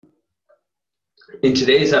In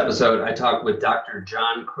today's episode, I talked with Dr.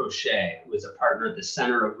 John Crochet, who is a partner at the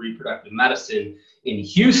Center of Reproductive Medicine in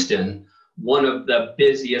Houston, one of the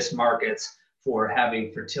busiest markets for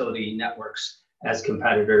having fertility networks as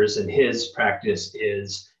competitors. And his practice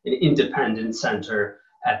is an independent center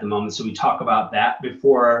at the moment. So we talk about that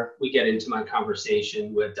before we get into my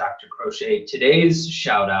conversation with Dr. Crochet. Today's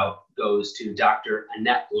shout out goes to Dr.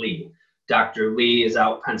 Annette Lee. Dr. Lee is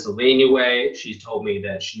out Pennsylvania way. She's told me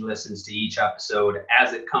that she listens to each episode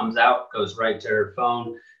as it comes out, goes right to her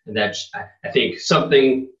phone. And that I think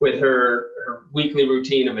something with her weekly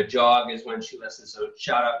routine of a jog is when she listens. So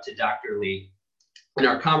shout out to Dr. Lee. In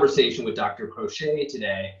our conversation with Dr. Crochet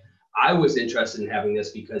today, I was interested in having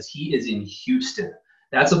this because he is in Houston.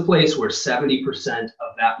 That's a place where 70%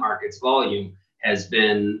 of that market's volume has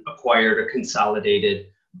been acquired or consolidated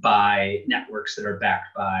by networks that are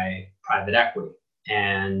backed by private equity.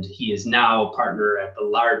 And he is now a partner at the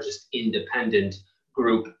largest independent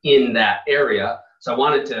group in that area. So I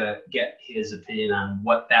wanted to get his opinion on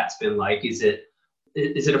what that's been like. Is it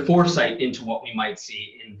a foresight into what we might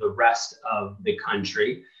see in the rest of the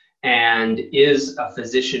country? And is a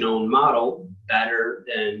physician-owned model better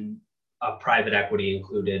than a private equity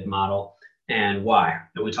included model, and why?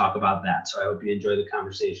 And we talk about that. So I hope you enjoy the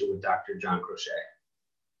conversation with Dr. John Crochet.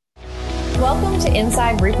 Welcome to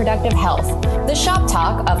Inside Reproductive Health, the shop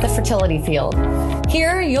talk of the fertility field.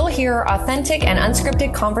 Here, you'll hear authentic and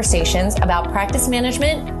unscripted conversations about practice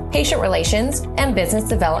management, patient relations, and business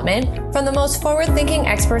development from the most forward-thinking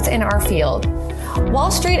experts in our field. Wall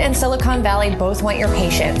Street and Silicon Valley both want your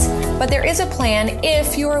patients, but there is a plan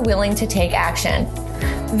if you are willing to take action.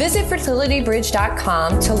 Visit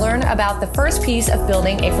fertilitybridge.com to learn about the first piece of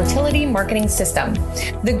building a fertility marketing system,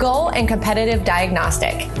 the goal and competitive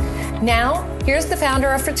diagnostic. Now, here's the founder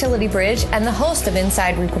of Fertility Bridge and the host of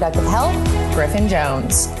Inside Reproductive Health, Griffin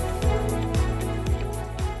Jones.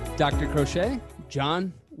 Dr. Crochet,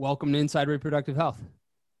 John, welcome to Inside Reproductive Health.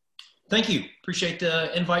 Thank you. Appreciate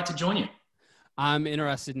the invite to join you. I'm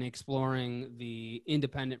interested in exploring the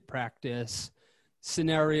independent practice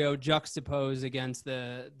scenario juxtaposed against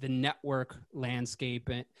the network landscape,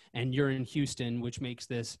 and you're in Houston, which makes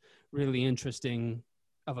this really interesting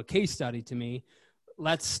of a case study to me.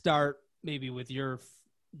 Let's start maybe with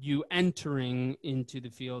you entering into the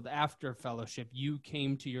field after fellowship. You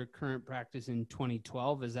came to your current practice in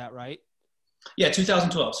 2012, is that right? Yeah,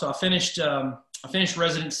 2012. So I finished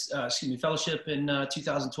fellowship in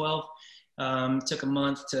 2012. Took a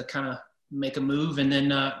month to kind of make a move, and then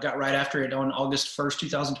got right after it on August 1st,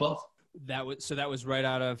 2012. That was right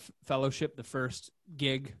out of fellowship, the first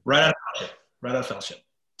gig? Right out of fellowship.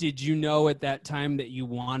 Did you know at that time that you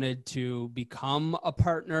wanted to become a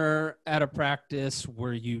partner at a practice?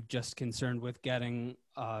 Were you just concerned with getting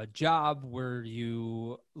a job? Were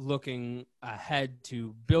you looking ahead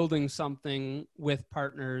to building something with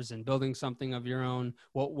partners and building something of your own?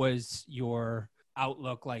 What was your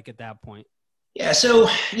outlook like at that point? Yeah, so,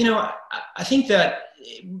 I think that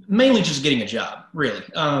mainly just getting a job, really.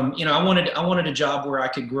 I wanted a job where I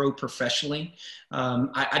could grow professionally.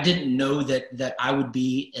 I didn't know that I would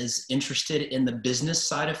be as interested in the business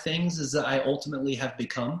side of things as I ultimately have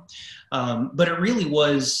become. But it really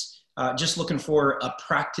was just looking for a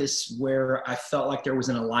practice where I felt like there was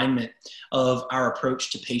an alignment of our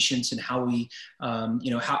approach to patients and how we,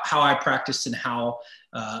 how I practiced and how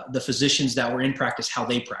the physicians that were in practice, how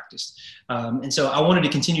they practiced. And so I wanted to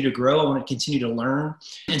continue to grow. I wanted to continue to learn.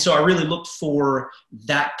 And so I really looked for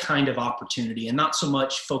that kind of opportunity and not so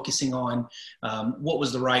much focusing on what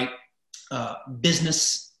was the right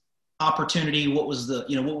business opportunity, what was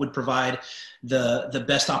what would provide the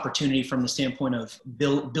best opportunity from the standpoint of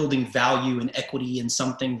building value and equity in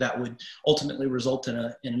something that would ultimately result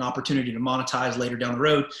in an opportunity to monetize later down the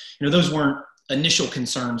road. Those weren't initial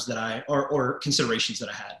concerns that or considerations that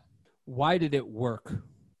I had. Why did it work?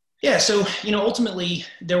 Yeah. So, ultimately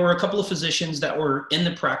there were a couple of physicians that were in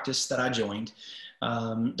the practice that I joined.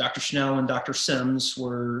 Dr. Schnell and Dr. Sims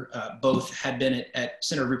were both had been at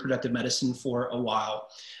Center of Reproductive Medicine for a while.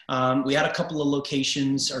 We had a couple of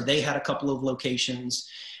locations, or they had a couple of locations.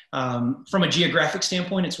 From a geographic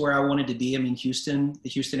standpoint, it's where I wanted to be. Houston, the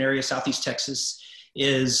Houston area, Southeast Texas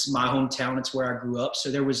is my hometown. It's where I grew up.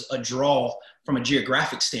 So there was a draw from a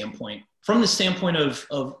geographic standpoint. From the standpoint of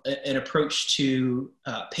an approach to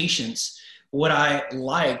patients, what I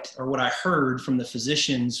liked or what I heard from the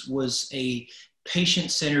physicians was a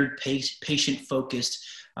patient-centered, patient-focused.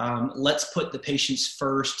 Let's put the patients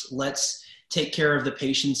first. Let's take care of the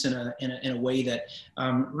patients in a way that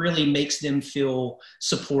really makes them feel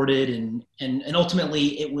supported. And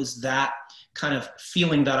ultimately, it was that kind of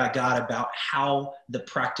feeling that I got about how the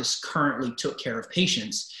practice currently took care of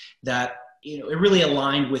patients, that, it really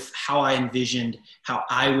aligned with how I envisioned how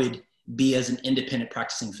I would be as an independent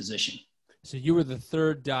practicing physician. So you were the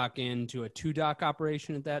third doc into a 2-doc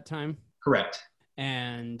operation at that time? Correct.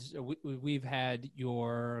 And we've had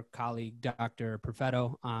your colleague, Dr.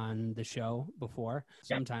 Perfetto, on the show before,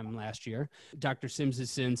 sometime last year. Dr. Sims has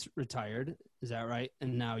since retired. Is that right?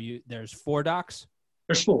 And now there's 4 docs?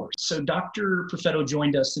 There's 4. So Dr. Perfetto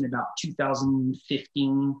joined us in about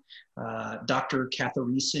 2015. Dr.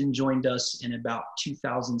 Catharison joined us in about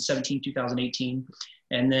 2017, 2018.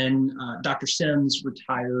 And then Dr. Sims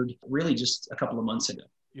retired really just a couple of months ago.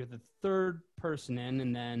 You're the third person in,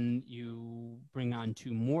 and then you bring on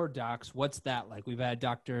 2 more docs. What's that like? We've had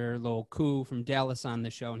Dr. Lowell Koo from Dallas on the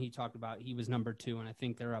show, and he talked about he was number 2, and I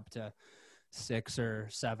think they're up to 6 or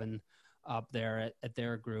 7 up there at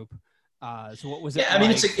their group. So what was it? Yeah, I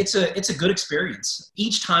mean, it's a good experience.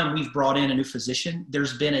 Each time we've brought in a new physician,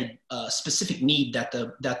 there's been a specific need that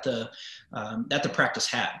the practice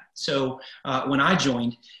had. So when I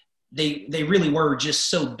joined, they really were just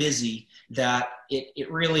so busy that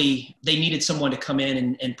they needed someone to come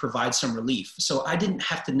in and provide some relief. So I didn't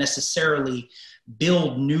have to necessarily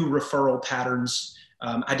build new referral patterns.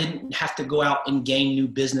 I didn't have to go out and gain new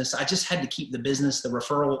business. I just had to keep the business, the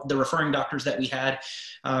referring doctors that we had,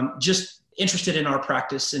 just interested in our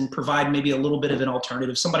practice and provide maybe a little bit of an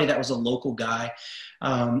alternative, somebody that was a local guy.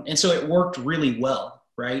 And so it worked really well,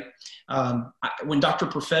 right? When Dr.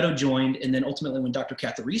 Perfetto joined, and then ultimately when Dr.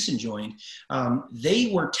 Catharison joined,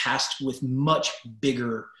 they were tasked with much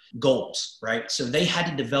bigger goals, right? So they had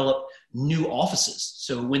to develop new offices.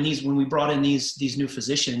 So when we brought in these new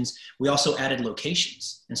physicians, we also added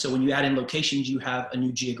locations. And so when you add in locations, you have a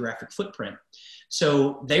new geographic footprint.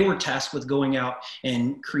 So they were tasked with going out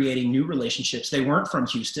and creating new relationships. They weren't from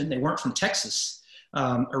Houston. They weren't from Texas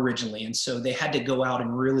originally. And so they had to go out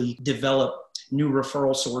and really develop new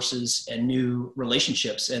referral sources and new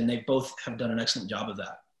relationships. And they both have done an excellent job of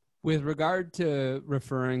that. With regard to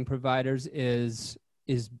referring providers, is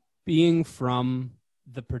being from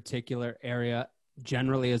the particular area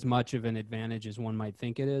generally as much of an advantage as one might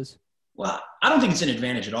think it is? Well, I don't think it's an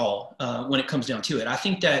advantage at all when it comes down to it. I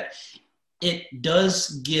think that it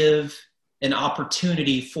does give an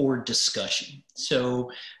opportunity for discussion.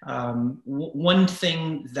 So one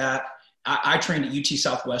thing that I trained at UT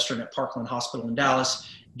Southwestern at Parkland Hospital in Dallas,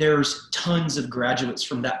 there's tons of graduates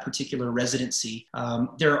from that particular residency.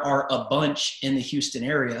 There are a bunch in the Houston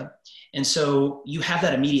area. And so you have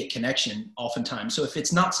that immediate connection oftentimes. So if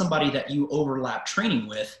it's not somebody that you overlap training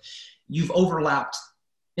with, you've overlapped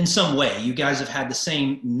in some way. You guys have had the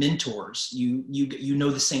same mentors. You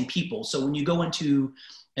know the same people. So when you go into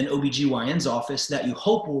an OBGYN's office that you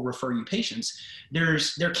hope will refer you patients, there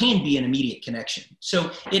can be an immediate connection.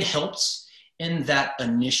 So it helps in that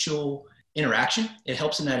initial interaction. It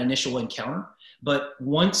helps in that initial encounter. But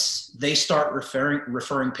once they start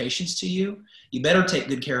referring patients to you, you better take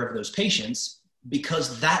good care of those patients,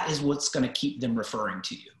 because that is what's going to keep them referring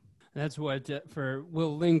to you. That's what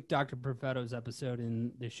we'll link Dr. Perfetto's episode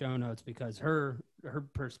in the show notes, because her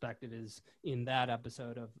perspective is in that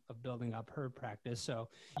episode of building up her practice. So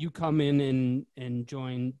you come in and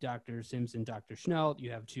join Dr. Sims and Dr. Schnell. You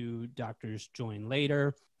have 2 doctors join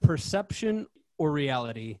later. Perception or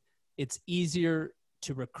reality, it's easier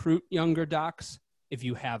to recruit younger docs if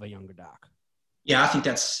you have a younger doc. Yeah, I think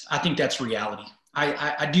that's reality.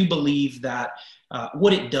 I do believe that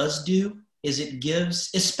what it does do is it gives,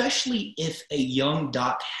 especially if a young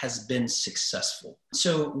doc has been successful.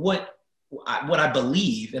 So what I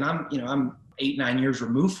believe, and I'm 8-9 years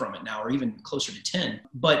removed from it now, or even closer to 10,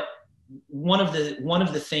 but one of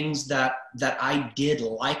the things that I did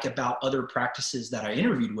like about other practices that I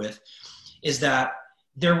interviewed with is that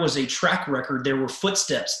there was a track record. There were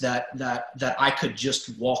footsteps that I could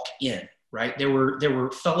just walk in, right? There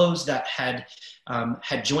were fellows that had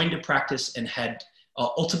joined a practice and had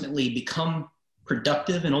ultimately become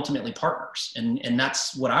productive and ultimately partners. And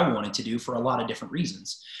that's what I wanted to do for a lot of different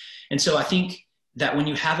reasons. And so I think that when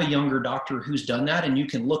you have a younger doctor who's done that, and you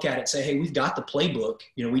can look at it and say, hey, we've got the playbook,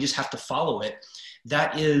 we just have to follow it.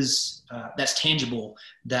 That's tangible.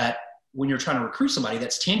 That when you're trying to recruit somebody,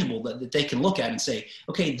 that's tangible, that they can look at and say,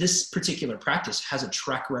 okay, this particular practice has a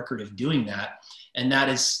track record of doing that. And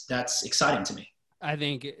that's exciting to me. I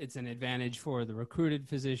think it's an advantage for the recruited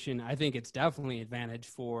physician. I think it's definitely an advantage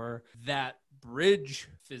for that bridge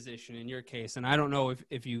physician in your case. And I don't know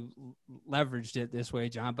if you leveraged it this way,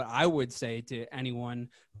 John, but I would say to anyone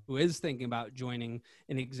who is thinking about joining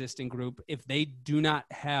an existing group, if they do not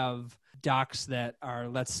have docs that are,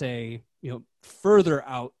 let's say, further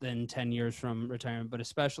out than 10 years from retirement, but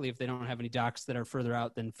especially if they don't have any docs that are further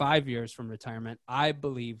out than 5 years from retirement, I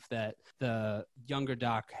believe that the younger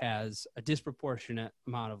doc has a disproportionate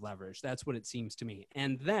amount of leverage. That's what it seems to me.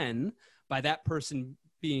 And then by that person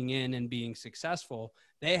being in and being successful,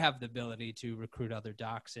 they have the ability to recruit other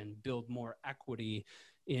docs and build more equity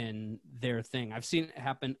in their thing. I've seen it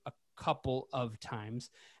happen a couple of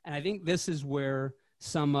times. And I think this is where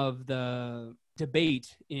some of the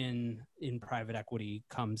debate in private equity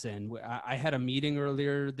comes in. I had a meeting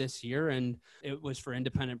earlier this year, and it was for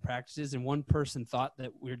independent practices. And one person thought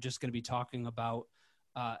that we're just going to be talking about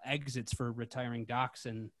exits for retiring docs,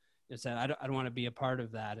 and it said, I don't want to be a part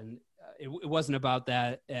of that. And it wasn't about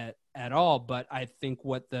that at all. But I think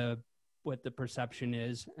what the perception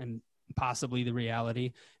is, and possibly the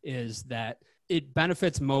reality, is that it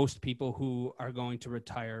benefits most people who are going to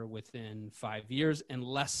retire within 5 years, and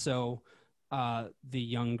less so the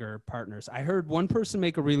younger partners. I heard one person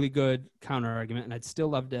make a really good counter argument, and I'd still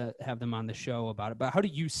love to have them on the show about it. But how do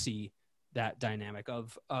you see that dynamic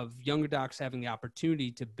of younger docs having the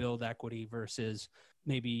opportunity to build equity versus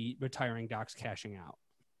maybe retiring docs cashing out?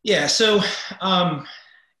 Yeah. So,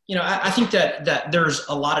 I think that there's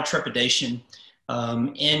a lot of trepidation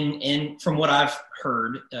and from what I've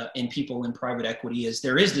heard in people in private equity is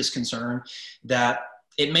there is this concern that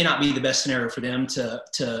it may not be the best scenario for them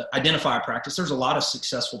to identify a practice. There's a lot of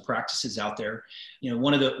successful practices out there.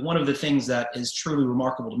 One of the things that is truly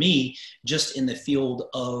remarkable to me, just in the field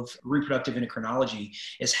of reproductive endocrinology,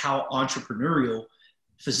 is how entrepreneurial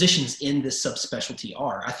physicians in this subspecialty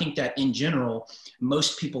are. I think that in general,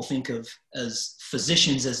 most people think of as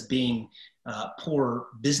physicians as being poor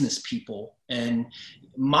business people. And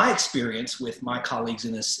my experience with my colleagues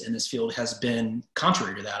in this field has been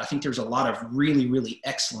contrary to that. I think there's a lot of really, really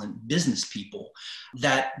excellent business people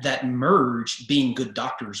that merge being good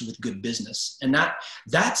doctors with good business. And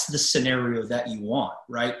that's the scenario that you want,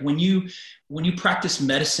 right? When you practice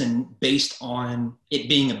medicine based on it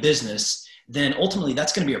being a business, then ultimately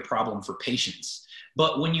that's going to be a problem for patients.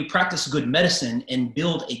 But when you practice good medicine and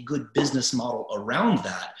build a good business model around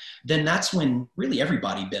that, then that's when really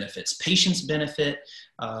everybody benefits. Patients benefit,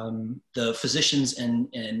 the physicians and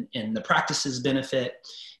the practices benefit.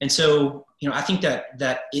 And so, I think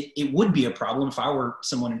that it would be a problem if I were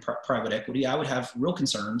someone in private equity. I would have real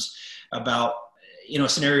concerns about a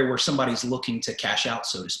scenario where somebody's looking to cash out,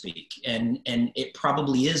 so to speak. And it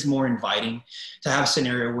probably is more inviting to have a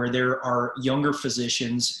scenario where there are younger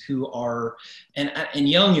physicians who are, and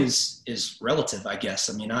young is relative, I guess.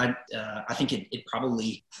 I mean, I think it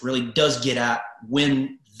probably really does get at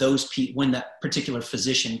when that particular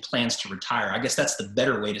physician plans to retire. I guess that's the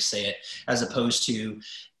better way to say it, as opposed to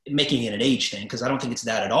making it an age thing, because I don't think it's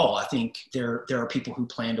that at all. I think there are people who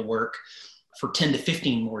plan to work for 10 to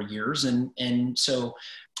 15 more years. And so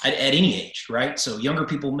at any age, right? So younger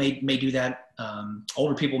people may do that.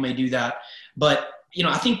 Older people may do that. But,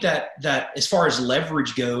 I think that as far as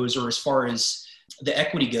leverage goes, or as far as the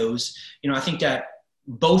equity goes, I think that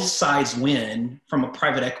both sides win from a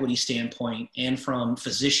private equity standpoint and from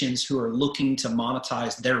physicians who are looking to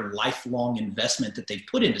monetize their lifelong investment that they've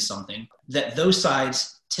put into something, that those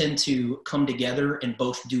sides tend to come together and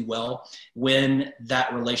both do well when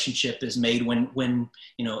that relationship is made, when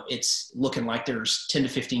it's looking like there's 10 to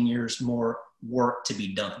 15 years more work to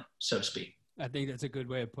be done, so to speak. I think that's a good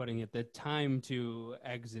way of putting it. The time to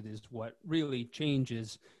exit is what really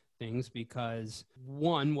changes things, because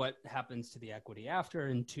one, what happens to the equity after,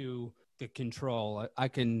 and two, the control. I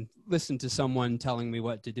can listen to someone telling me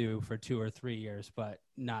what to do for 2 or 3 years, but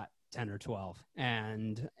not 10 or 12.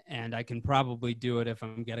 And I can probably do it if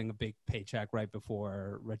I'm getting a big paycheck right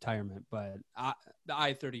before retirement. But the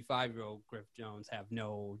 35-year-old Griff Jones have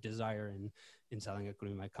no desire in selling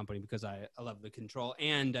equity in my company, because I love the control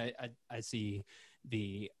and I see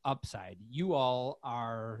the upside. You all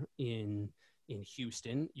are in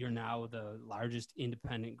Houston. You're now the largest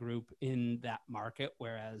independent group in that market,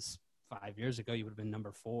 whereas 5 years ago you would have been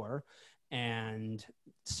number 4. And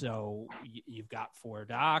so you've got 4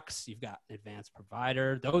 docs, you've got an advanced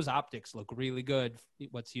provider. Those optics look really good.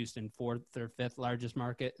 What's Houston, 4th or 5th largest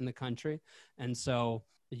market in the country? And so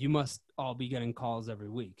you must all be getting calls every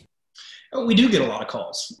week. Oh, we do get a lot of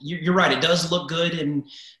calls. You're right. It does look good. And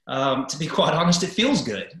to be quite honest, it feels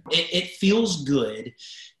good. It feels good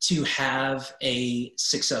to have a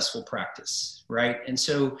successful practice, right? And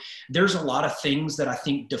so there's a lot of things that I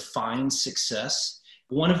think define success.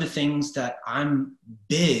 One of the things that I'm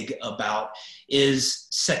big about is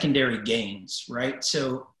secondary gains, right?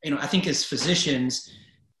 So, I think as physicians,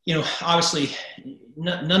 Obviously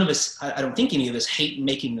none of us, I don't think any of us hate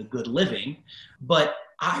making a good living, but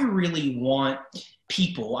I really want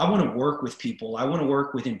people. I want to work with people. I want to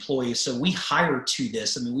work with employees. So we hire to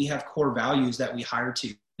this. I mean, we have core values that we hire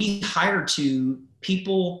to. We hire to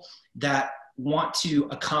people that want to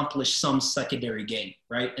accomplish some secondary gain,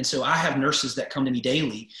 right? And so I have nurses that come to me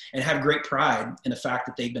daily and have great pride in the fact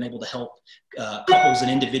that they've been able to help couples and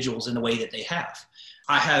individuals in the way that they have.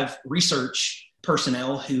 I have research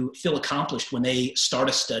personnel who feel accomplished when they start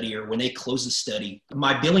a study or when they close a study.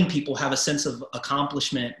 My billing people have a sense of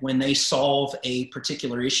accomplishment when they solve a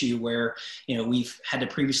particular issue where, we've had to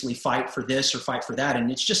previously fight for this or fight for that.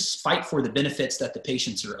 And it's just fight for the benefits that the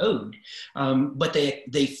patients are owed. But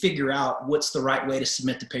they figure out what's the right way to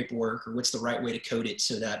submit the paperwork or what's the right way to code it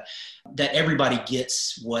so that everybody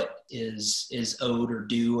gets what is owed or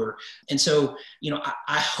due. And so,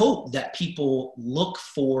 I hope that people look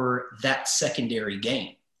for that secondary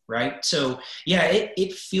gain, right? So yeah,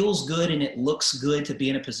 it feels good and it looks good to be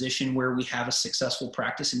in a position where we have a successful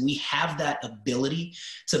practice and we have that ability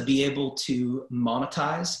to be able to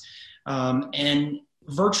monetize. And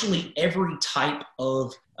virtually every type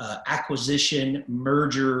of acquisition,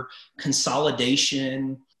 merger,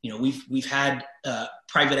 consolidation, we've had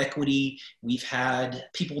private equity. We've had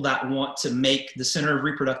people that want to make the Center of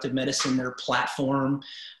Reproductive Medicine their platform.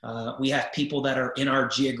 We have people that are in our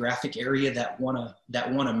geographic area that want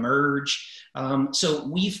to merge. So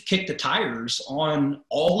we've kicked the tires on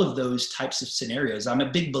all of those types of scenarios. I'm a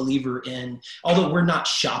big believer in, although we're not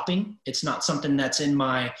shopping, it's not something that's in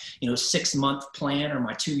my 6-month plan or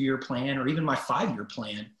my 2-year plan or even my 5-year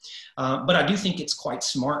plan. But I do think it's quite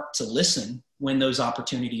smart to listen when those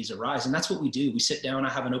opportunities arise. And that's what we do. We sit down,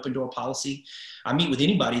 I have an open door policy. I meet with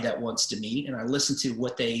anybody that wants to meet and I listen to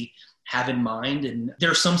what they have in mind. And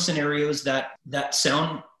there are some scenarios that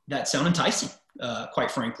sound enticing,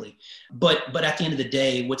 quite frankly. But at the end of the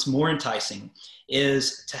day, what's more enticing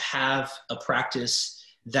is to have a practice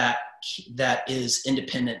that is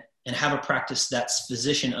independent and have a practice that's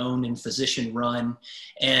physician owned and physician run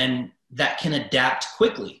and that can adapt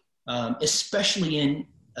quickly, especially in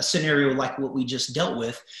a scenario like what we just dealt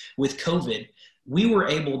with COVID. We were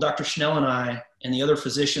able, Dr. Schnell and I and the other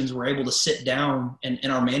physicians were able to sit down and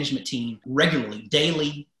our management team regularly,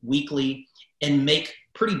 daily, weekly, and make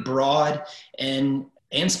pretty broad and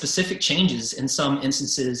specific changes in some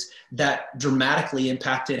instances that dramatically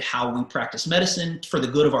impacted how we practice medicine for the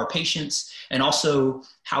good of our patients and also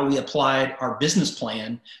how we applied our business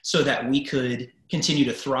plan so that we could continue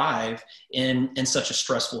to thrive in such a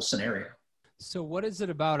stressful scenario. So what is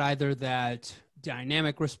it about either that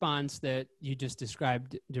dynamic response that you just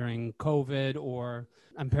described during COVID, or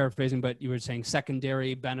I'm paraphrasing, but you were saying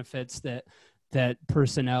secondary benefits that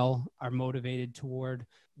personnel are motivated toward?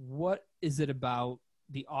 What is it about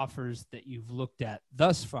the offers that you've looked at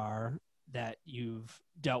thus far that you've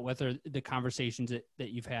dealt with, or the conversations that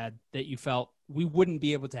you've had, that you felt we wouldn't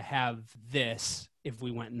be able to have this if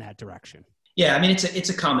we went in that direction? Yeah, I mean, it's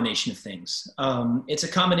a combination of things. It's a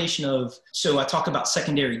combination of, so I talk about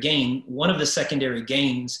secondary gain. One of the secondary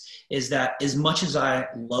gains is that as much as I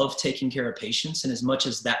love taking care of patients and as much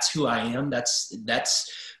as that's who I am, that's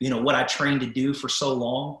what I trained to do for so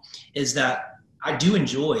long, is that I do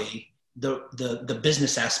enjoy the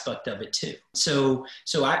business aspect of it too. So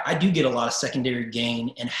I do get a lot of secondary gain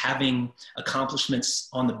in having accomplishments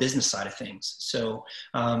on the business side of things. So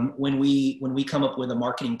when we come up with a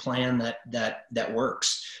marketing plan that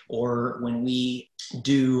works, or when we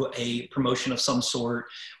do a promotion of some sort,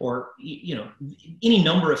 or any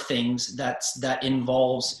number of things that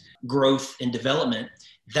involves growth and development,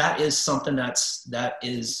 that is something that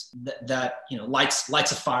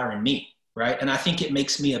lights a fire in me. Right. And I think it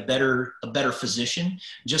makes me a better physician,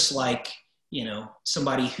 just like,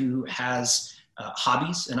 somebody who has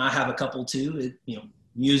hobbies, and I have a couple too,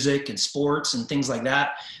 music and sports and things like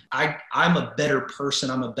that. I'm a better person.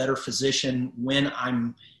 I'm a better physician when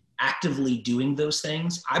I'm actively doing those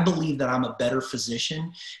things. I believe that I'm a better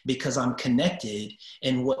physician because I'm connected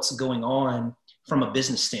in what's going on from a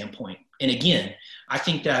business standpoint. And again, I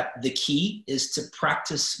think that the key is to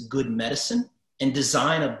practice good medicine and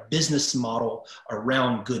design a business model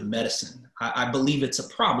around good medicine. I believe it's a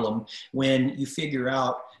problem when you figure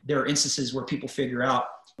out, there are instances where people figure out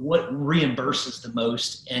what reimburses the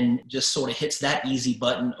most and just sort of hits that easy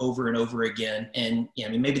button over and over again. And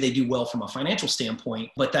maybe they do well from a financial standpoint,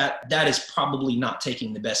 but that is probably not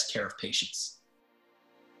taking the best care of patients.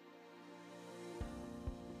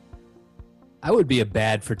 I would be a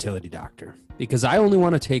bad fertility doctor because I only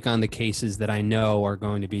want to take on the cases that I know are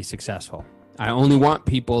going to be successful. I only want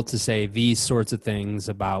people to say these sorts of things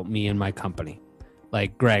about me and my company.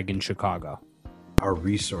 like Greg in Chicago. Our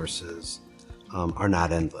resources are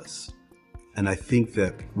not endless. And I think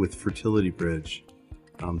that with Fertility Bridge,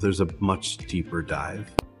 there's a much deeper dive.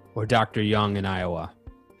 Or Dr. Young in Iowa.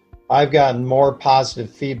 I've gotten more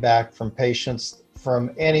positive feedback from patients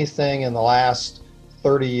from anything in the last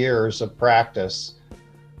 30 years of practice.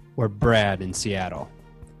 Or Brad in Seattle.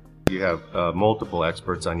 You have multiple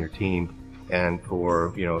experts on your team, and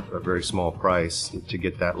for a very small price to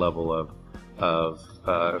get that level of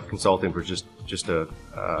consulting for just a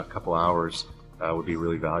couple hours would be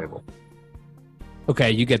really valuable.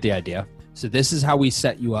 Okay, you get the idea. So this is how we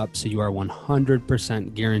set you up so you are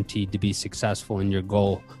 100% guaranteed to be successful in your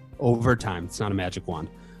goal over time. It's not a magic wand.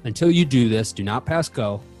 Until you do this, do not pass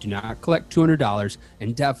go, do not collect $200,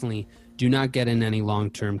 and definitely do not get in any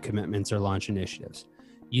long-term commitments or launch initiatives.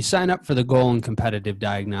 You sign up for the Goal and Competitive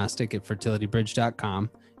Diagnostic at fertilitybridge.com.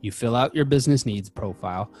 You fill out your business needs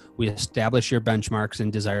profile. We establish your benchmarks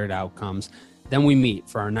and desired outcomes. Then we meet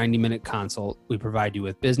for our 90-minute consult. We provide you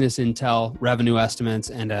with business intel, revenue estimates,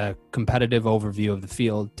 and a competitive overview of the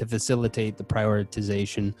field to facilitate the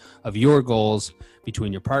prioritization of your goals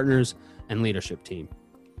between your partners and leadership team.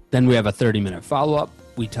 Then we have a 30-minute follow-up.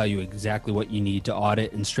 We tell you exactly what you need to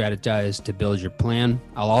audit and strategize to build your plan.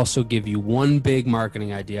 I'll also give you one big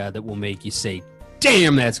marketing idea that will make you say,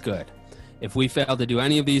 damn, that's good. If we fail to do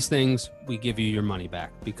any of these things, we give you your money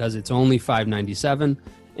back because it's only $597.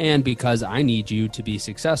 And because I need you to be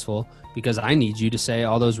successful, because I need you to say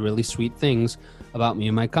all those really sweet things about me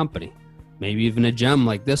and my company. Maybe even a gem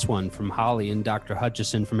like this one from Holly and Dr.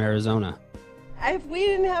 Hutchison from Arizona. If we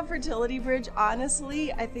didn't have Fertility Bridge,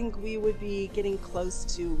 honestly, I think we would be getting close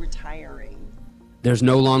to retiring. There's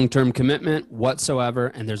no long-term commitment whatsoever,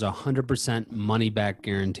 and there's a 100% money-back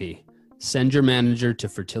guarantee. Send your manager to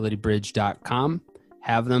fertilitybridge.com,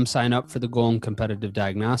 have them sign up for the Goal and Competitive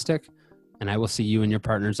Diagnostic, and I will see you and your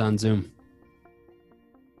partners on Zoom.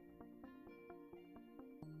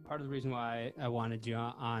 Part of the reason why I wanted you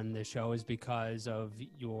on the show is because of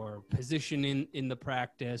your position in the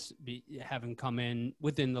practice, having come in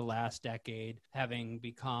within the last decade, having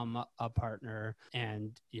become a partner,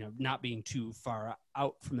 and not being too far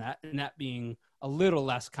out from that, and that being a little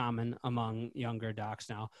less common among younger docs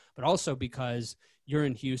now, but also because you're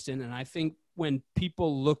in Houston. And I think when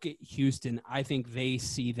people look at Houston, I think they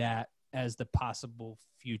see that as the possible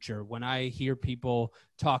future. When I hear people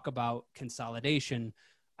talk about consolidation,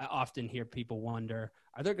 I often hear people wonder,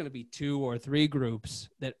 are there going to be 2 or 3 groups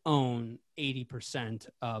that own 80%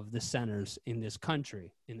 of the centers in this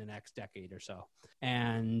country in the next decade or so?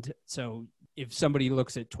 And so if somebody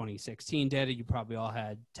looks at 2016 data, you probably all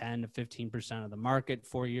had 10 to 15% of the market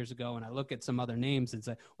 4 years ago. And I look at some other names and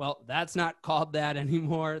say, well, that's not called that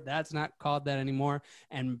anymore. That's not called that anymore.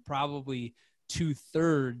 And probably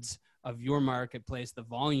 2/3 of your marketplace, the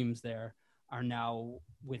volumes there, are now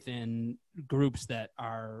within groups that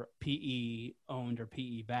are PE owned or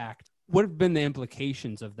PE backed. What have been the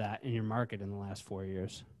implications of that in your market in the last 4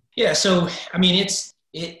 years? Yeah, so I mean,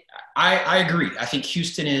 I agree. I think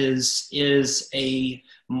Houston is a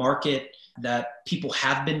market that people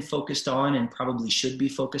have been focused on and probably should be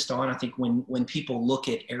focused on. I think when people look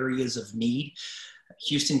at areas of need,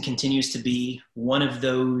 Houston continues to be one of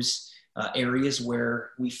those areas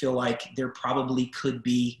where we feel like there probably could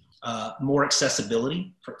be more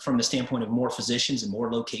accessibility from the standpoint of more physicians and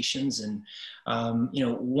more locations. And,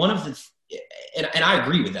 one of the, and I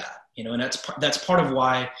agree with that, and that's part of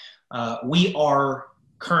why we are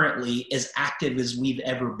currently as active as we've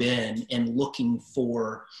ever been in looking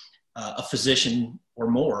for a physician or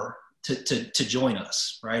more to join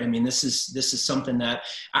us. Right. I mean, this is something that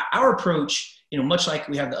our approach, much like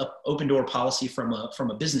we have the open door policy from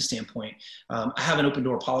a business standpoint, I have an open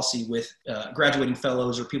door policy with graduating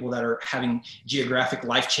fellows or people that are having geographic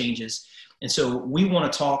life changes. And so we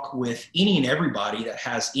want to talk with any and everybody that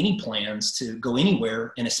has any plans to go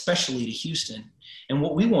anywhere, and especially to Houston. And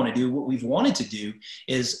what we've wanted to do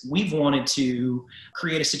is we've wanted to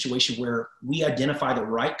create a situation where we identify the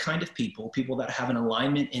right kind of people that have an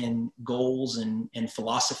alignment in goals and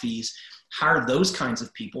philosophies, hire those kinds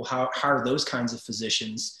of people, hire those kinds of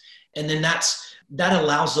physicians. And then that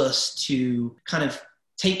allows us to kind of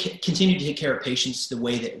continue to take care of patients the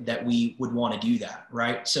way that we would want to do that,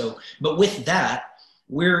 right? So, but with that,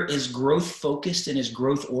 we're as growth focused and as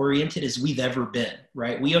growth oriented as we've ever been,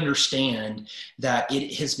 right? We understand that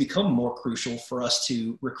it has become more crucial for us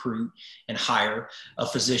to recruit and hire a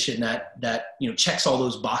physician that checks all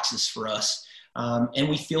those boxes for us. And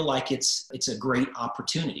we feel like it's a great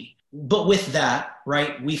opportunity. But with that,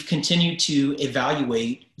 right, we've continued to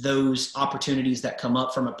evaluate those opportunities that come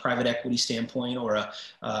up from a private equity standpoint or a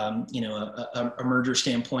merger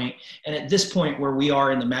standpoint. And at this point, where we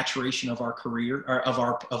are in the maturation of our career or of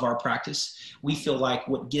our practice, we feel like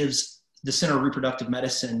what gives the Center of Reproductive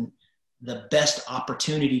Medicine the best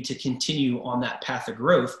opportunity to continue on that path of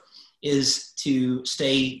growth is to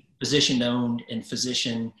stay physician owned and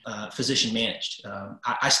physician managed.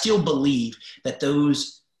 I still believe that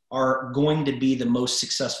those are going to be the most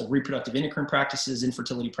successful reproductive endocrine practices,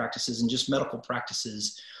 infertility practices, and just medical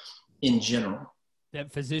practices in general.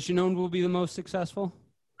 That physician-owned will be the most successful?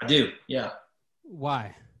 I do, yeah.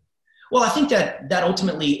 Why? Well, I think that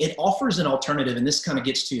ultimately it offers an alternative, and this kind of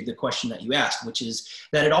gets to the question that you asked, which is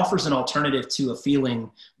that it offers an alternative to a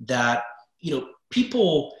feeling that,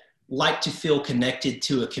 people like to feel connected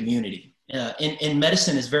to a community. And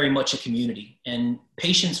medicine is very much a community, and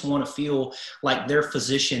patients want to feel like their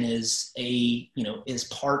physician is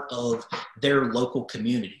part of their local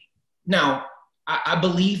community. Now, I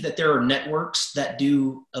believe that there are networks that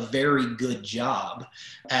do a very good job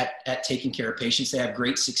at taking care of patients. They have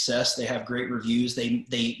great success. They have great reviews. They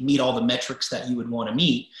meet all the metrics that you would want to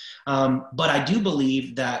meet. But I do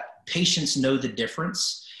believe that patients know the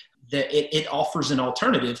difference, that it offers an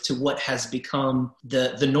alternative to what has become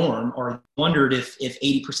the norm, or wondered if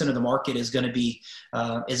 80% of the market is going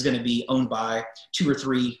to be owned by 2 or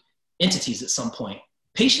 3 entities at some point.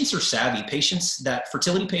 Patients are savvy.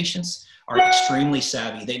 Fertility patients are extremely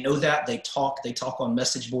savvy. They know that. They talk on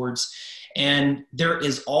message boards, and there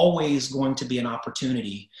is always going to be an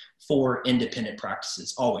opportunity for independent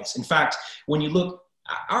practices, always. In fact, when you look,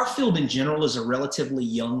 our field in general is a relatively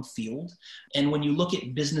young field. And when you look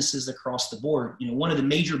at businesses across the board, one of the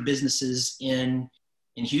major businesses in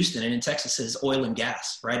Houston and in Texas is oil and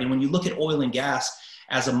gas, right? And when you look at oil and gas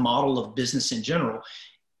as a model of business in general,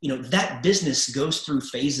 that business goes through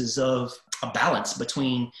phases of a balance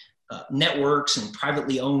between networks and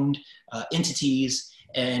privately owned entities.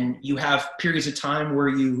 And you have periods of time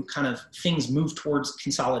where things move towards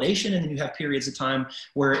consolidation. And then you have periods of time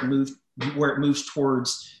where it moves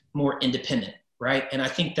towards more independent, right? And I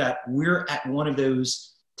think that we're at one of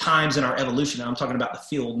those times in our evolution, and I'm talking about the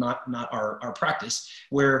field, not our practice,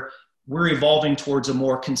 where we're evolving towards a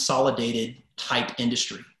more consolidated type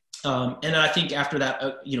industry. And I think after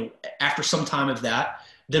that, after some time of that,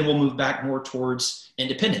 then we'll move back more towards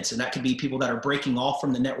independence. And that could be people that are breaking off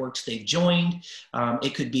from the networks they've joined.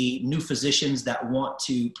 It could be new physicians that want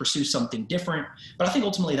to pursue something different. But I think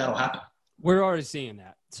ultimately that'll happen. We're already seeing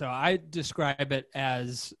that. So I describe it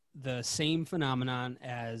as the same phenomenon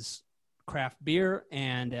as craft beer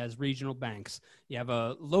and as regional banks. You have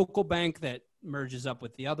a local bank that merges up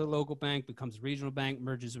with the other local bank, becomes a regional bank,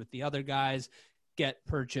 merges with the other guys, get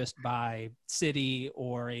purchased by Citi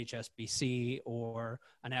or HSBC or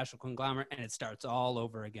a national conglomerate, and it starts all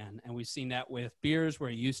over again. And we've seen that with beers, where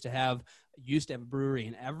you used to have a brewery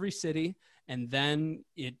in every city, and then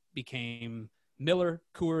it became Miller,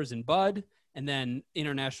 Coors, and Bud. And then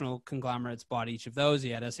international conglomerates bought each of those.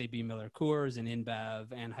 You had SAB, Miller, Coors, and InBev,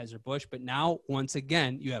 Anheuser-Busch. But now, once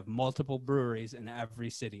again, you have multiple breweries in every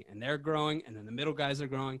city, and they're growing, and then the middle guys are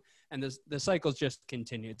growing, and the cycles just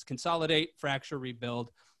continue. It's consolidate, fracture,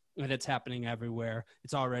 rebuild, and it's happening everywhere.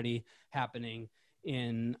 It's already happening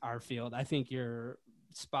in our field. I think you're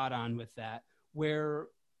spot on with that. Where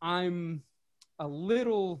I'm a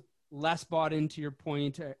little less bought into your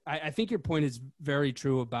point, I think your point is very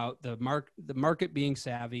true about the market being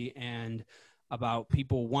savvy and about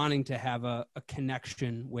people wanting to have a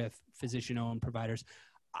connection with physician-owned providers.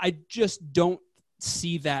 I just don't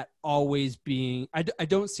see that always being, I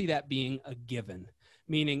don't see that being a given.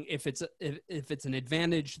 Meaning if it's an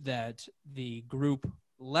advantage that the group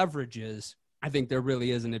leverages, I think there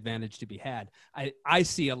really is an advantage to be had. I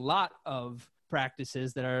see a lot of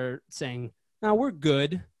practices that are saying, no, we're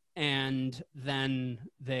good. And then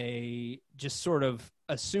they just sort of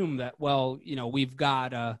assume that, well, we've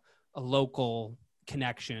got a local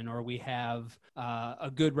connection, or we have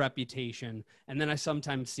a good reputation. And then I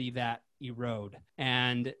sometimes see that erode.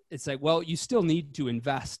 And it's like, well, you still need to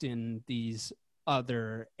invest in these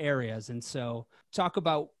other areas. And so talk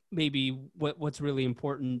about maybe what's really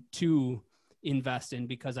important to invest in,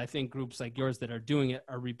 because I think groups like yours that are doing it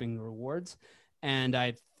are reaping the rewards. And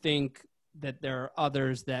I think that there are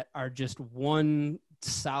others that are just one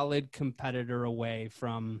solid competitor away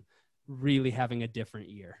from really having a different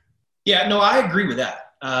year. Yeah, no, I agree with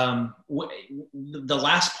that. The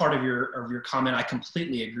last part of your comment, I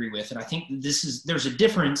completely agree with. And I think there's a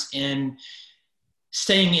difference in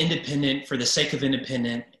staying independent for the sake of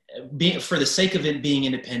independent for the sake of it being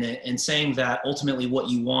independent and saying that ultimately what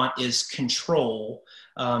you want is control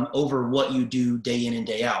over what you do day in and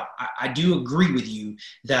day out. I do agree with you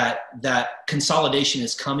that consolidation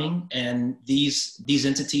is coming, and these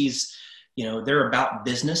entities, they're about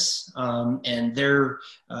business, and they're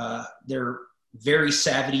very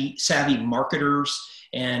savvy marketers,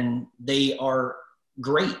 and they are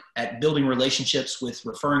great at building relationships with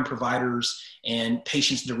referring providers and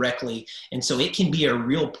patients directly. And so it can be a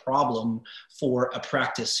real problem for a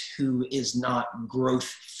practice who is not growth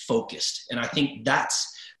focused. And I think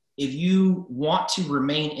if you want to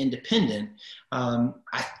remain independent,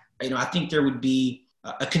 I think there would be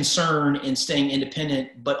a concern in staying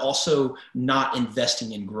independent, but also not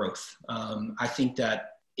investing in growth. I think that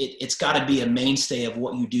it's got to be a mainstay of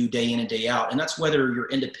what you do day in and day out. And that's whether you're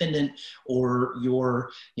independent or you're,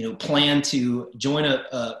 plan to join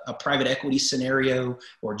a private equity scenario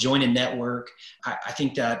or join a network. I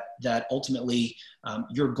think that ultimately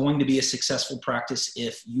you're going to be a successful practice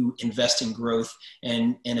if you invest in growth,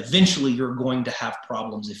 and eventually you're going to have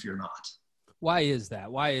problems if you're not. Why is that?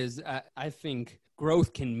 I think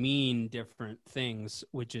growth can mean different things,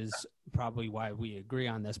 which is probably why we agree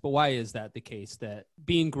on this. But why is that the case, that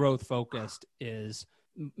being growth focused is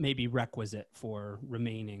maybe requisite for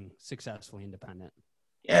remaining successfully independent?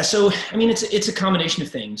 Yeah. So, it's a combination of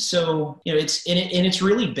things. So, it's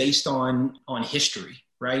really based on history,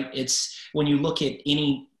 right? It's when you look at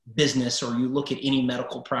any business or you look at any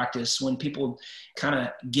medical practice, when people kind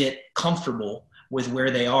of get comfortable with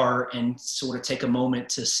where they are and sort of take a moment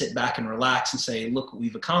to sit back and relax and say, look what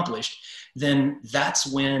we've accomplished, then that's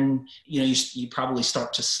when, you probably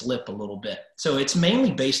start to slip a little bit. So it's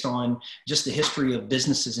mainly based on just the history of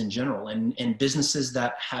businesses in general, and businesses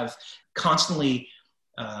that have constantly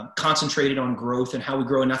concentrated on growth and how we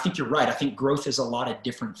grow. And I think you're right. I think growth is a lot of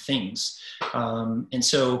different things. And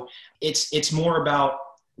so it's more about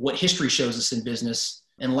what history shows us in business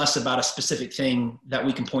and less about a specific thing that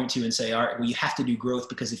we can point to and say, all right, well, you have to do growth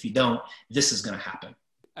because if you don't, this is going to happen.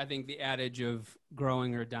 I think the adage of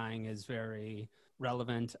growing or dying is very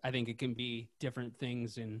relevant. I think it can be different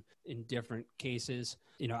things in different cases.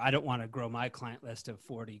 I don't want to grow my client list of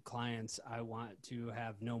 40 clients. I want to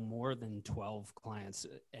have no more than 12 clients,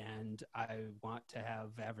 and I want to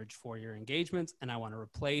have average 4-year engagements, and I want to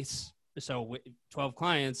replace. So with 12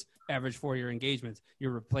 clients, average 4-year engagements,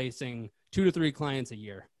 you're replacing 2 to 3 clients a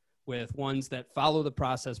year with ones that follow the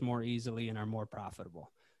process more easily and are more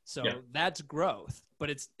profitable. So That's growth, but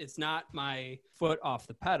it's not my foot off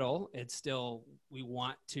the pedal. It's still, we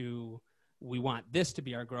want this to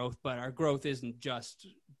be our growth, but our growth isn't just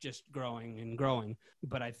growing and growing.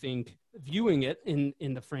 But I think viewing it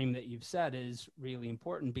in the frame that you've said is really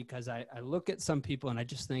important, because I look at some people and I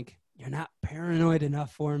just think, you're not paranoid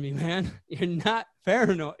enough for me, man. You're not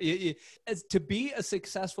paranoid. As to be a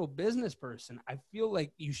successful business person, I feel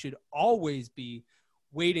like you should always be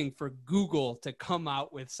waiting for Google to come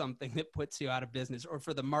out with something that puts you out of business, or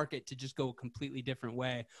for the market to just go a completely different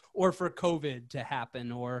way, or for COVID to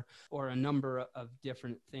happen, or a number of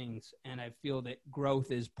different things. And I feel that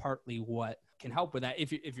growth is partly what can help with that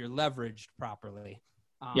if you're leveraged properly.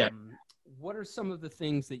 What are some of the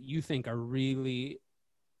things that you think are really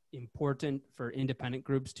important for independent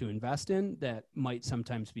groups to invest in that might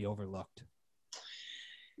sometimes be overlooked?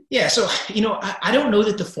 Yeah. So, I don't know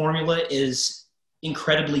that the formula is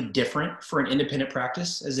incredibly different for an independent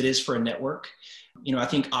practice as it is for a network. I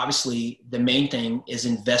think obviously the main thing is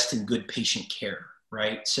invest in good patient care,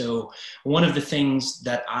 right? So one of the things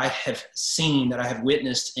that I have seen, that I have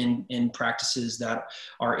witnessed in practices that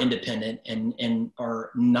are independent and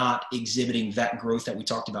are not exhibiting that growth that we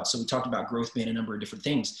talked about. So we talked about growth being a number of different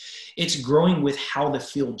things. It's growing with how the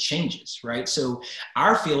field changes, right? So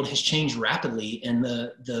our field has changed rapidly in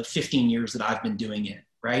the 15 years that I've been doing it,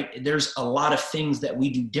 right? There's a lot of things that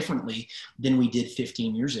we do differently than we did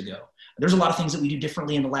 15 years ago. There's a lot of things that we do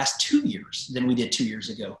differently in the last 2 years than we did 2 years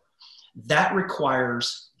ago. That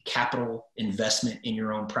requires capital investment in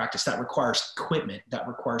your own practice. That requires equipment. That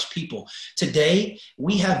requires people. Today,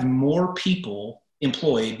 we have more people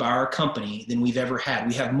employed by our company than we've ever had.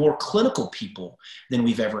 We have more clinical people than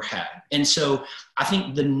we've ever had. And so I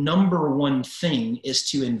think the number one thing is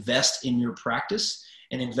to invest in your practice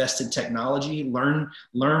and invest in technology, learn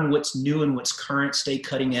what's new and what's current, stay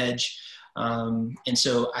cutting edge. And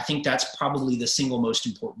so I think that's probably the single most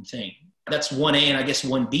important thing. That's 1A, and I guess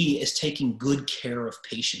 1B is taking good care of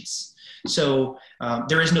patients. So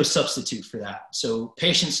there is no substitute for that. So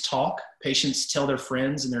patients talk, patients tell their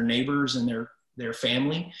friends and their neighbors and their their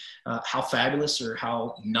family how fabulous or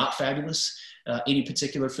how not fabulous any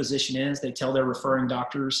particular physician is. They tell their referring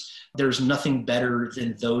doctors. There's nothing better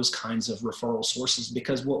than those kinds of referral sources,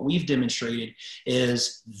 because what we've demonstrated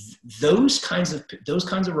is those kinds of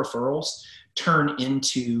referrals turn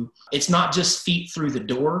into, it's not just feet through the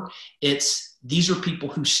door. These are people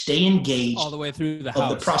who stay engaged all the way through the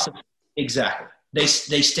house. The process. Exactly. They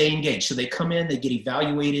stay engaged. So they come in, they get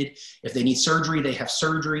evaluated. If they need surgery, they have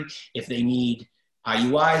surgery. If they need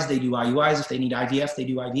IUIs, they do IUIs. If they need IVF, they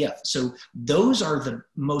do IVF. So those are the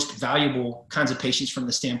most valuable kinds of patients from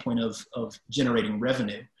the standpoint of generating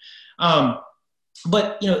revenue.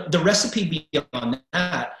 But the recipe beyond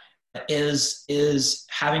that is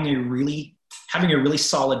having a really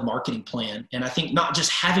solid marketing plan. And I think not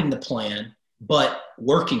just having the plan, but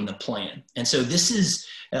working the plan. And so this is,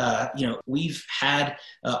 we've had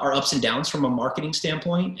our ups and downs from a marketing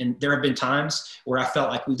standpoint. And there have been times where I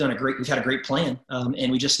felt like we've had a great plan.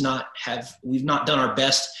 And we've not done our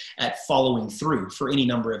best at following through for any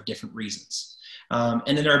number of different reasons.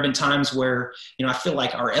 And then there have been times where, I feel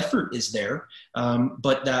like our effort is there,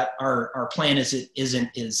 but that our plan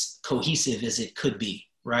isn't as cohesive as it could be.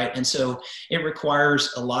 Right. And so it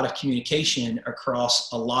requires a lot of communication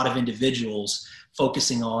across a lot of individuals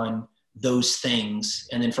focusing on those things.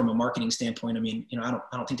 And then from a marketing standpoint, I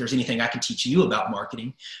don't think there's anything I can teach you about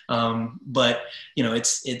marketing. But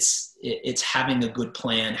it's having a good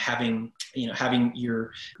plan, having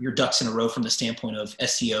your ducks in a row from the standpoint of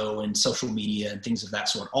SEO and social media and things of that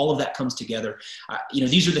sort. All of that comes together.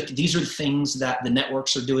 These are the things that the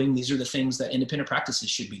networks are doing. These are the things that independent practices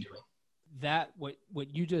should be doing. That what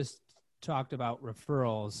you just talked about,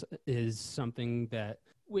 referrals, is something that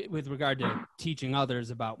with regard to teaching others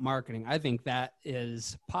about marketing, I think that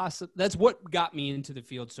is possible. That's what got me into the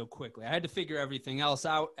field so quickly. I had to figure everything else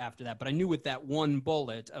out after that, but I knew with that one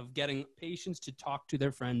bullet of getting patients to talk to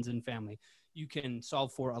their friends and family, you can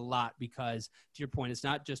solve for a lot, because to your point, it's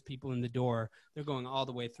not just people in the door. They're going all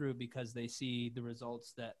the way through because they see the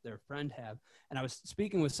results that their friend have. And I was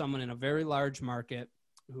speaking with someone in a very large market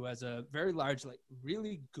who has a very large,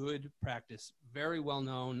 really good practice, very well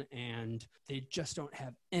known, and they just don't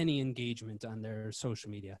have any engagement on their social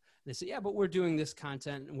media. They say, yeah, but we're doing this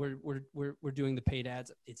content and we're doing the paid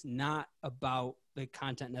ads. It's not about the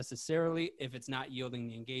content necessarily if it's not yielding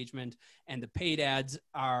the engagement, and the paid ads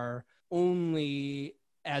are only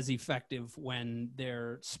as effective when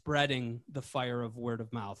they're spreading the fire of word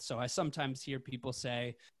of mouth. So I sometimes hear people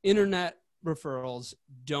say internet referrals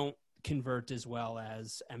don't convert as well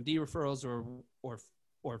as MD referrals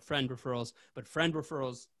or friend referrals, but friend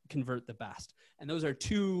referrals convert the best. And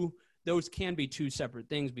those can be two separate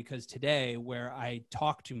things, because today where I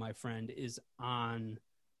talk to my friend is on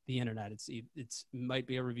the internet. It's might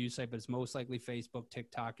be a review site, but it's most likely Facebook,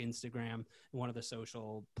 TikTok, Instagram, one of the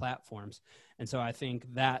social platforms. And so I think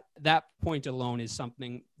that point alone is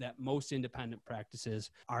something that most independent practices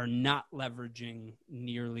are not leveraging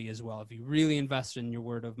nearly as well. If you really invest in your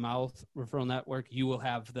word of mouth referral network, you will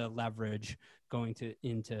have the leverage going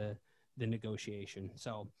into the negotiation.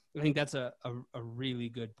 So I think that's a really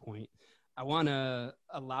good point. I want to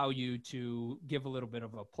allow you to give a little bit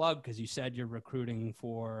of a plug, because you said you're recruiting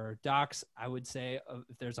for docs. I would say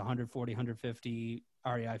if there's 140, 150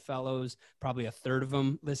 REI fellows, probably a third of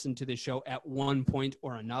them listen to this show at one point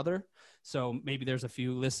or another. So maybe there's a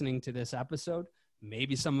few listening to this episode.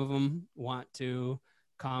 Maybe some of them want to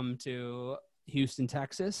come to Houston,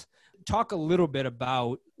 Texas. Talk a little bit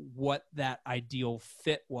about what that ideal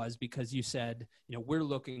fit was, because you said, we're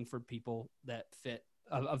looking for people that fit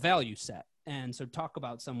a value set. And so talk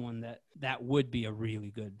about someone that would be a really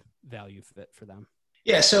good value fit for them.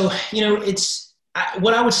 Yeah. So,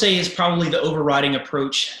 what I would say is probably the overriding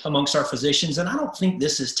approach amongst our physicians. And I don't think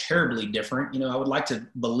this is terribly different. I would like to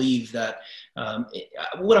believe that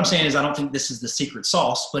what I'm saying is I don't think this is the secret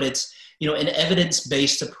sauce, but it's, an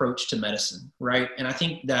evidence-based approach to medicine, right? And I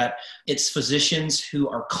think that it's physicians who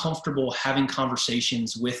are comfortable having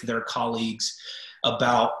conversations with their colleagues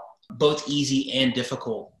about both easy and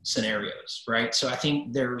difficult scenarios, right? So I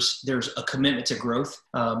think there's a commitment to growth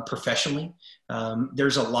professionally.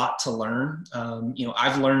 There's a lot to learn.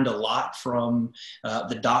 I've learned a lot from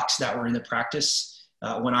the docs that were in the practice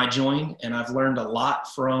when I joined, and I've learned a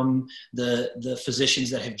lot from the physicians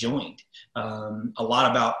that have joined. A lot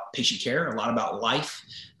about patient care, a lot about life.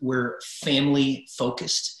 We're family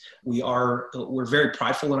focused. We're very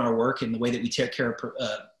prideful in our work and the way that we take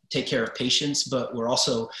care of patients, but we're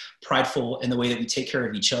also prideful in the way that we take care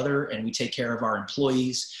of each other and we take care of our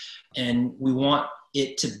employees. And we want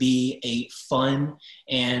it to be a fun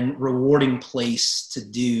and rewarding place to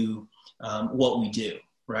do what we do,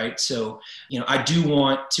 right? So, I do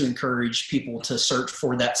want to encourage people to search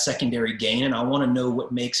for that secondary gain. And I want to know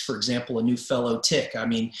what makes, for example, a new fellow tick. I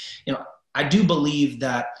mean, I do believe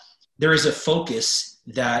that there is a focus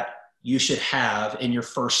that you should have in your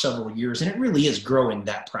first several years, and it really is growing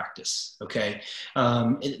that practice. Okay.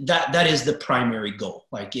 That is the primary goal.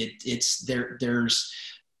 Like there's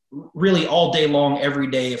really all day long, every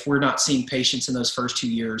day. If we're not seeing patients in those first 2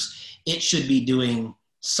 years, it should be doing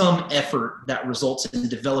some effort that results in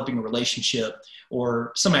developing a relationship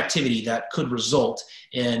or some activity that could result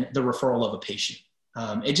in the referral of a patient.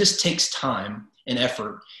 It just takes time and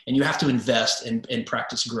effort, and you have to invest in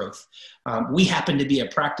practice growth. We happen to be a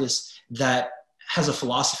practice that has a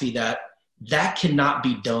philosophy that cannot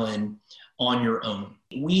be done on your own.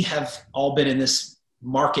 We have all been in this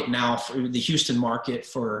market now, for the Houston market,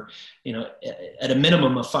 for at a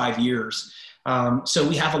minimum of 5 years. So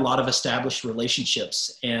we have a lot of established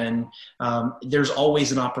relationships, and there's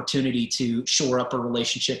always an opportunity to shore up a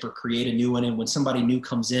relationship or create a new one. And when somebody new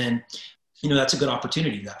comes in, that's a good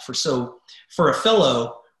opportunity for a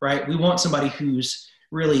fellow, right? We want somebody who's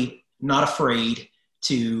really not afraid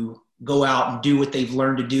to go out and do what they've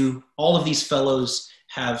learned to do. All of these fellows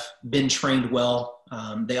have been trained well.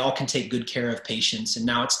 They all can take good care of patients, and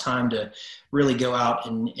now it's time to really go out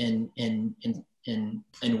and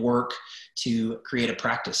work to create a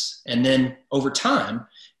practice. And then over time,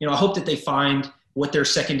 I hope that they find what their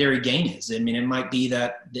secondary gain is. I mean, it might be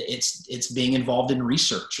that it's being involved in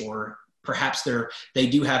research, or perhaps they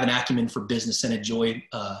do have an acumen for business and a joy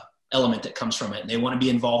element that comes from it, and they want to be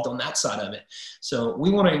involved on that side of it. So we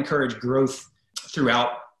want to encourage growth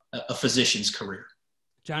throughout a physician's career.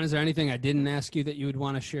 John, is there anything I didn't ask you that you would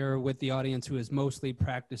want to share with the audience, who is mostly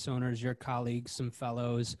practice owners, your colleagues, some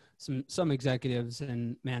fellows, some executives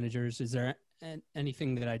and managers? Is there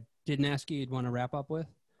anything that I didn't ask you you'd want to wrap up with?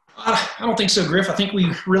 I don't think so, Griff. I think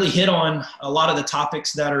we really hit on a lot of the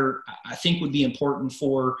topics that I think would be important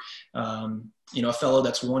for, a fellow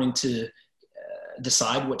that's wanting to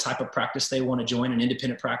decide what type of practice they want to join, an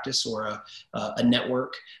independent practice or a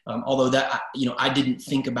network. Although that, I didn't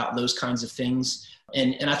think about those kinds of things.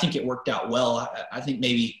 And I think it worked out well. I think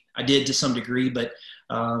maybe I did to some degree, but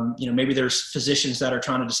maybe there's physicians that are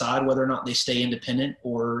trying to decide whether or not they stay independent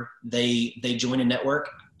or they join a network.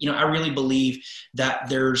 I really believe that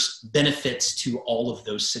there's benefits to all of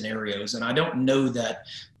those scenarios. And I don't know that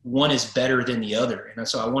one is better than the other. And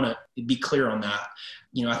so I want to be clear on that.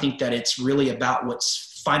 I think that it's really about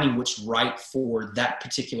finding what's right for that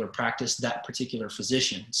particular practice, that particular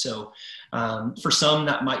physician. So for some,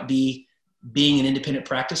 that might be being an independent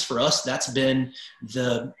practice. For us, that's been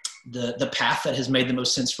the path that has made the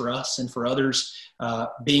most sense for us. And for others,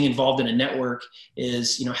 being involved in a network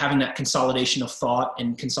is, having that consolidation of thought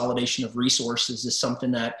and consolidation of resources is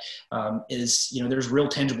something that is, there's real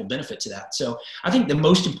tangible benefit to that. So I think the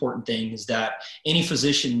most important thing is that any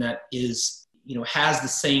physician that is, has the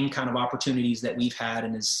same kind of opportunities that we've had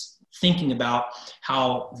and is thinking about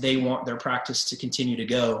how they want their practice to continue to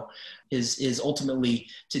go is ultimately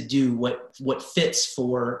to do what fits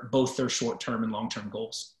for both their short-term and long-term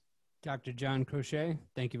goals. Dr. John Crochet,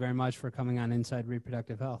 thank you very much for coming on Inside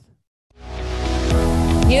Reproductive Health.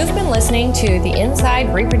 You've been listening to the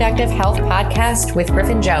Inside Reproductive Health podcast with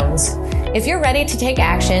Griffin Jones. If you're ready to take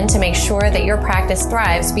action to make sure that your practice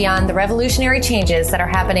thrives beyond the revolutionary changes that are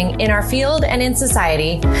happening in our field and in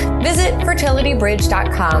society, visit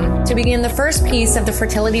fertilitybridge.com to begin the first piece of the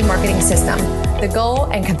fertility marketing system, the goal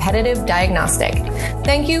and competitive diagnostic.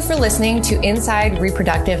 Thank you for listening to Inside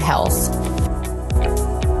Reproductive Health.